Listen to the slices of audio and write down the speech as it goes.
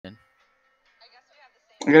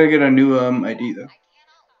I gotta get a new ID though.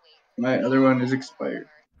 My other one is expired.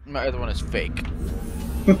 My other one is fake.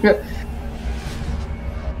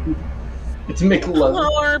 It's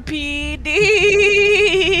McLovin. RPD.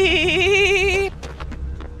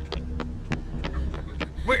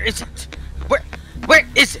 Where is it? Where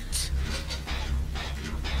is it?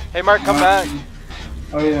 Hey Mark, come back.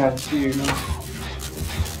 Oh yeah, I see you now.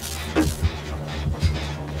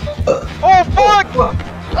 Oh fuck!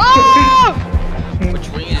 Ah! Which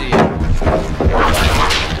wing is he in? I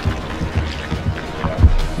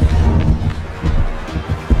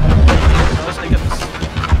was thinking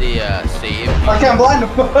the save. I can't blind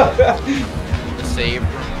him. The save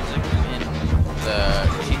from in the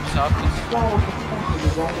chief's office.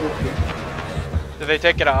 Did they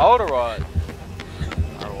take it out or what?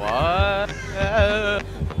 Or what?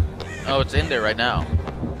 Oh, it's in there right now.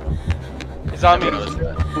 He's on me.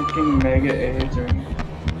 Fucking mega AIDS or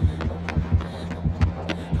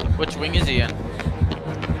Which wing is he in?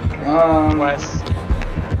 West.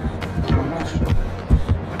 I'm not sure.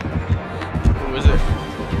 Who is it?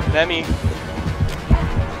 Demi.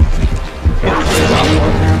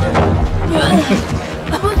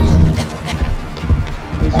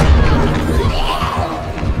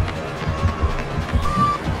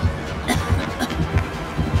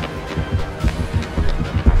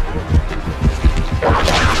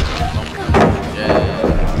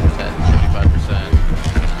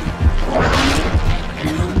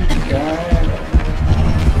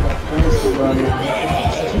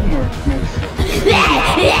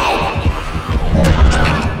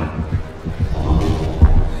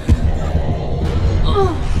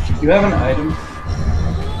 Do you have an item?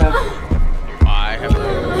 I have the...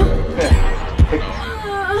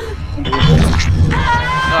 No,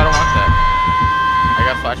 I don't want that. I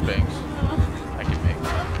got flashbangs. I can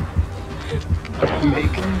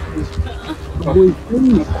make.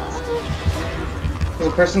 The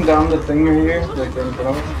person down the thing right here, like in front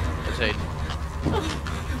of him? It's Hayden.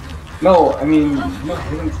 No, I mean, no,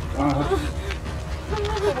 Hayden's,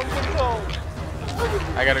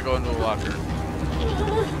 I gotta go into a locker.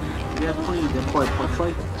 Yeah, please, deploy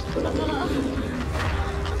like.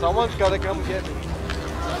 Someone's gotta come get me.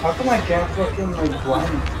 how come I can't fucking like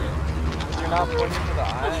blind? You're not pointing to the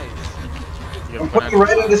eyes. I'm putting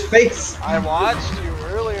right in his face. I watched you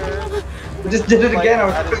earlier. I just did it Like, again. I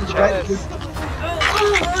was at his putting right in his... chest.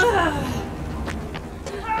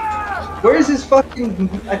 Where's his fucking?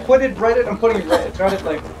 I put it right. I'm putting it right. I tried it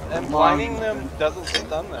like. And blinding them doesn't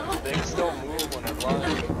stun them. They can still move when they're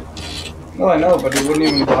blind. No, I know, but it wouldn't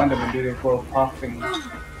even blind him and do the little popping.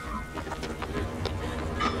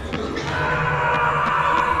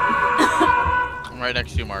 I'm right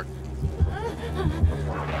next to you, Mark.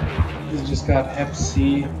 He's just got Hep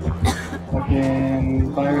C,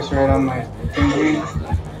 fucking virus right on my finger.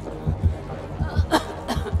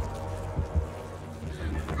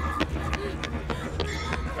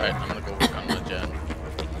 Alright, I'm gonna go work on the gen.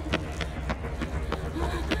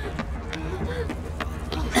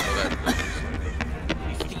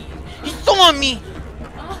 He saw me!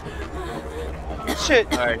 Shit!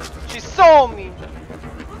 Alright. She saw me!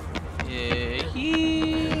 Yeah,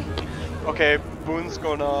 he... Okay, Boone's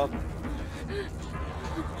going up.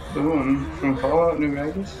 Boom. From Fallout New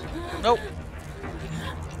Vegas? Nope.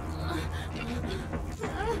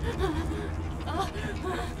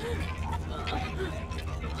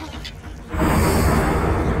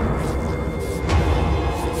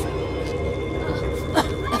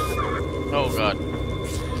 Oh god.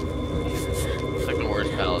 It's like the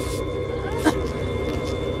worst palace.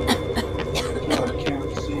 Oh, I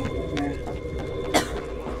can't see. Man.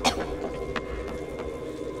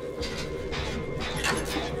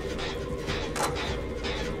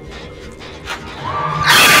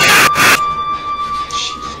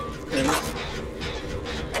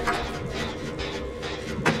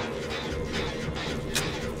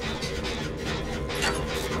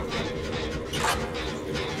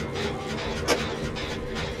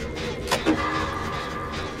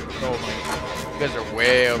 Oh my. You guys are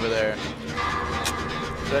way over there.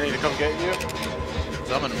 Do I need to come get you?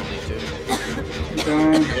 Someone will need to. If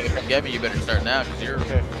I'm you're gonna come get me, you better start now, because you're...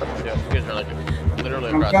 Okay. Yeah. You guys are like literally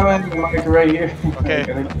across. coming. I'm like right here. Okay.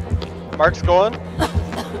 Mark's going? Yeah.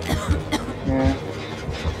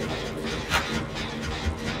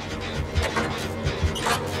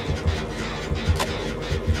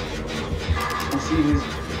 I see his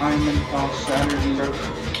diamond all shattered and broken.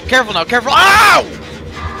 Careful now, careful! Ow!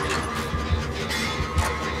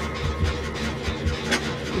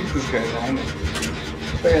 This guy's hanging.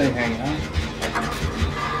 Barely hanging on.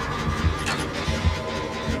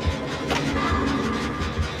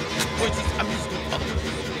 Wait, I'm just doing...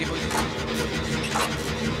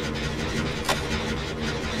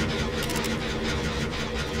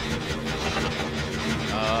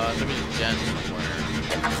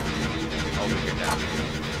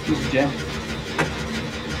 Jen.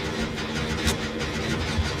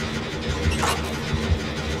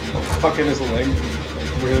 Oh, fuck, it is a leg.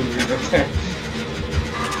 Really weird right there.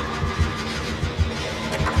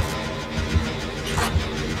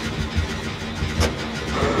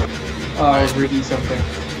 Oh, I was reading something.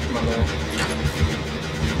 My bad.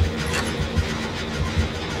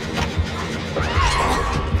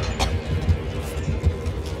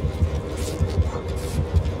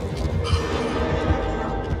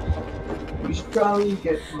 We should probably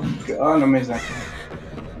get. Oh no, maybe not.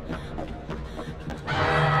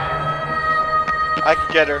 I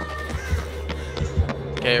can get her.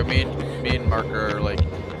 Okay, me and Marker are like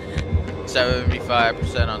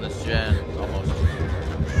 75% on this gen, almost.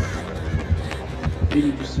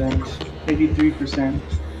 80%, 83%,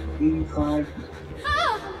 85%.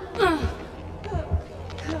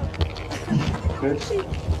 Good.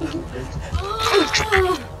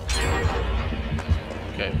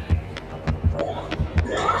 Okay.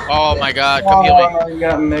 Oh my god, come heal me. Oh, you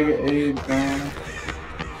got Mega AIDS, man.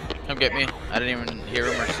 Come get me. I didn't even hear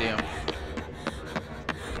him or see him.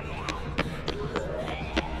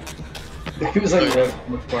 He was like right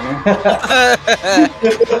in the corner.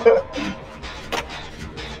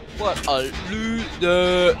 What a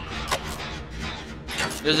loser!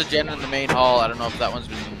 There's a gen in the main hall. I don't know if that one's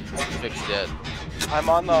been fixed yet. I'm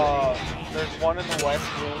on the. There's one in the west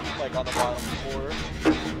room, like on the bottom floor.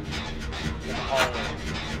 In the hallway.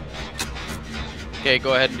 Okay,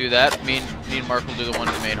 go ahead and do that. Me and Mark will do the one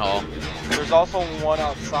in the main hall. There's also one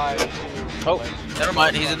outside too. Oh, like, never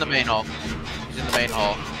mind. He's in the main hall. He's in the main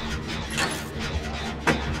hall.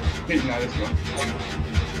 He's not this one.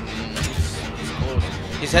 He's close.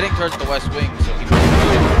 He's heading towards the west wing, so he.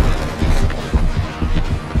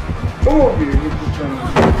 Come over here. He's just trying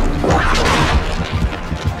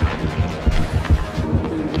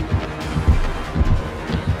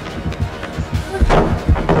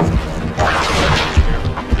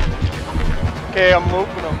okay, I'm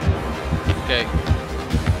looping him. Okay.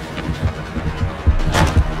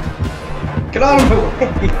 Get out of the way!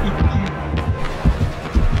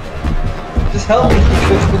 Just help me!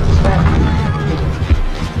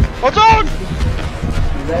 Watch out!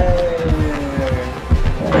 There.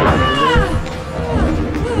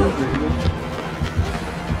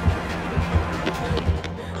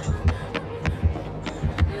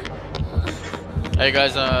 Hey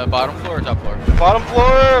guys, bottom floor or top floor? Bottom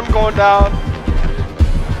floor, I'm going down.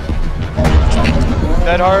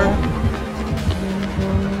 Dead hard.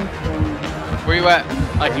 Where you at?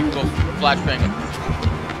 I can go flashbang.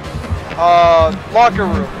 Locker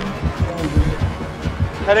room.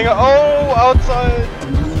 Heading outside.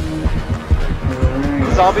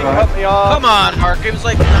 Zombie cut me off. Come on, Mark. It was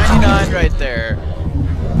like 99 right there.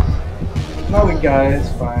 No, we got it. It's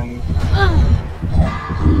fine.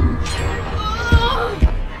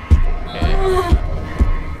 Okay.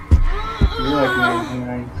 You're like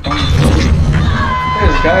 99.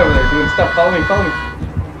 There's a guy over there doing stuff. Follow me, follow me.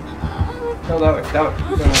 No, that way, that way.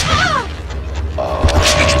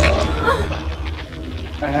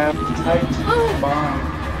 I have tight bond.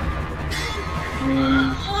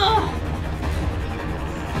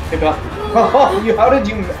 Pick it up. Oh, you, how did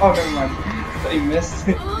you? Oh, never mind. I thought you missed.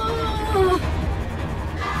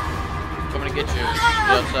 Coming to get you. You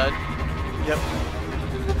outside? Yep.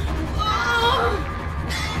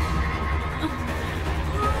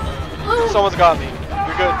 Someone's got me.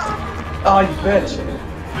 You're good. Oh, you bitch.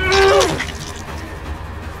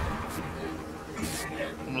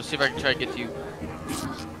 I'm gonna see if I can try to get to you.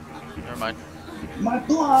 Never mind. My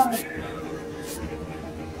blood.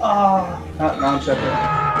 Ah, no, I'm separate.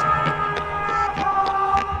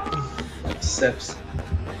 Sips.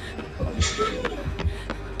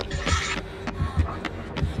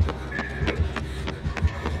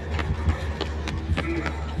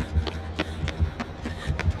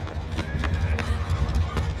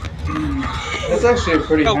 That's actually a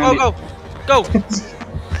pretty handy. Go!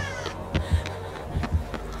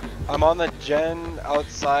 I'm on the gen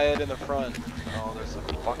outside in the front. Oh, there's a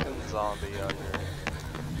fucking zombie out there.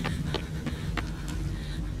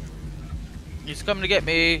 He's coming to get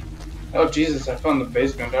me. Oh Jesus, I found the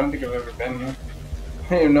basement. I don't think I've ever been here. I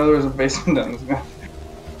didn't even know there was a basement down this map.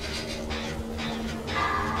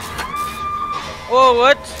 Whoa,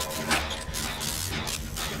 what?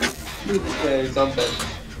 Yeah, he's up there.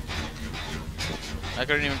 I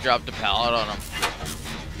couldn't even drop the pallet on him.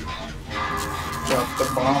 Drop the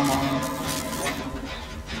bomb on him.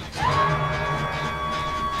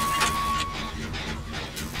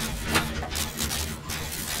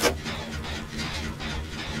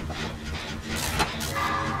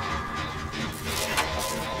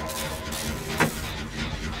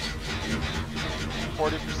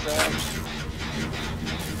 40%.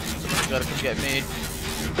 Someone's gotta come get me.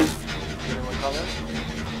 Anyone coming?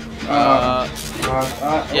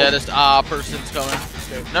 Yeah, this person's coming.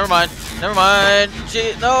 Never mind. Never mind.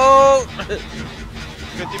 Shit, no. 50%.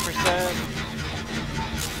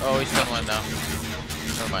 Oh, he's tunneling now.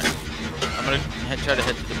 Never mind. I'm gonna try to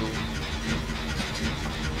head to the boom.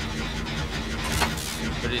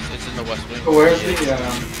 But it's in the west wing. Oh, where's the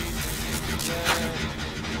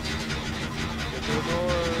Get to the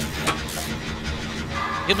door.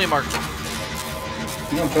 Give me a mark.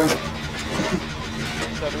 No, turn.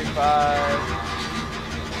 75.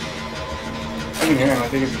 I can hear him. I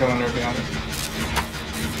think he's killing her, to be honest.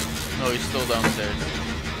 No, he's still downstairs.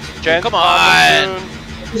 Jen, Come on!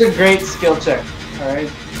 It's a great skill check, alright?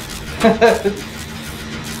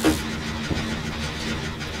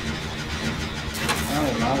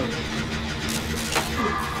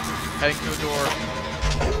 Heading to the door.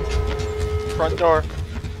 Front door.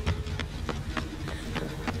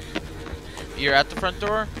 You're at the front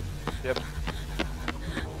door? Yep.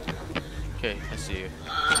 Okay, I see you.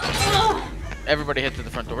 Everybody head to the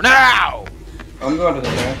front door now! I'm going to the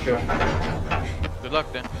back door. Good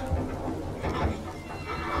luck then.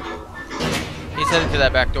 He's heading to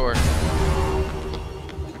that back door.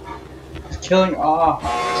 He's killing off.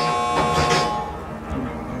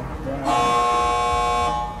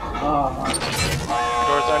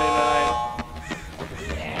 Door's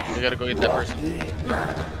 99. We gotta go get that person.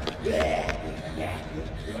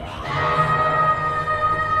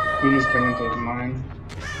 He's coming to mine.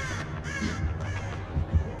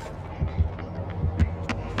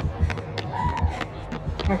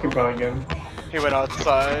 I can probably get him. He went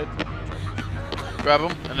outside. Grab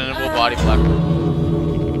him, and then we'll body block him.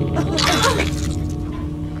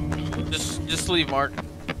 Just leave, Mark.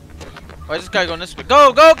 Why is this guy going this way?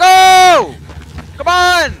 Go, go, go! Come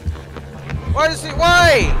on! Why is he?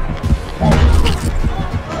 Why?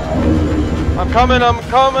 I'm coming in!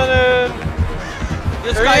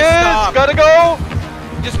 This There guy he is! stopped. Gotta go!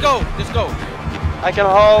 Just go, just go. I can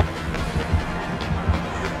help.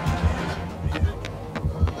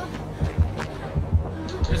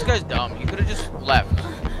 This guy's dumb. He could have just left.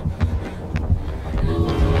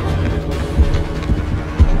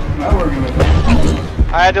 Not working with him.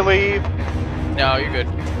 I had to leave. No, you're good.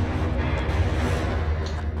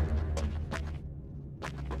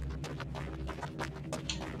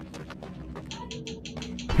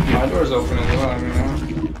 My door's open as well, I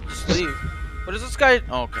mean, Just leave. What is this guy?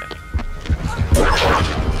 Oh, okay.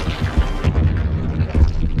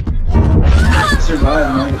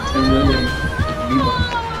 survive, man. It's really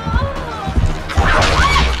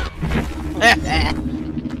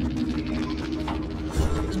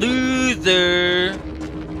Loser.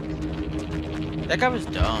 That guy was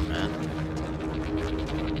dumb, man.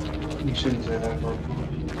 You shouldn't say that, bro.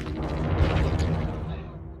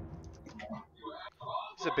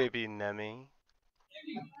 It's a baby Nemi.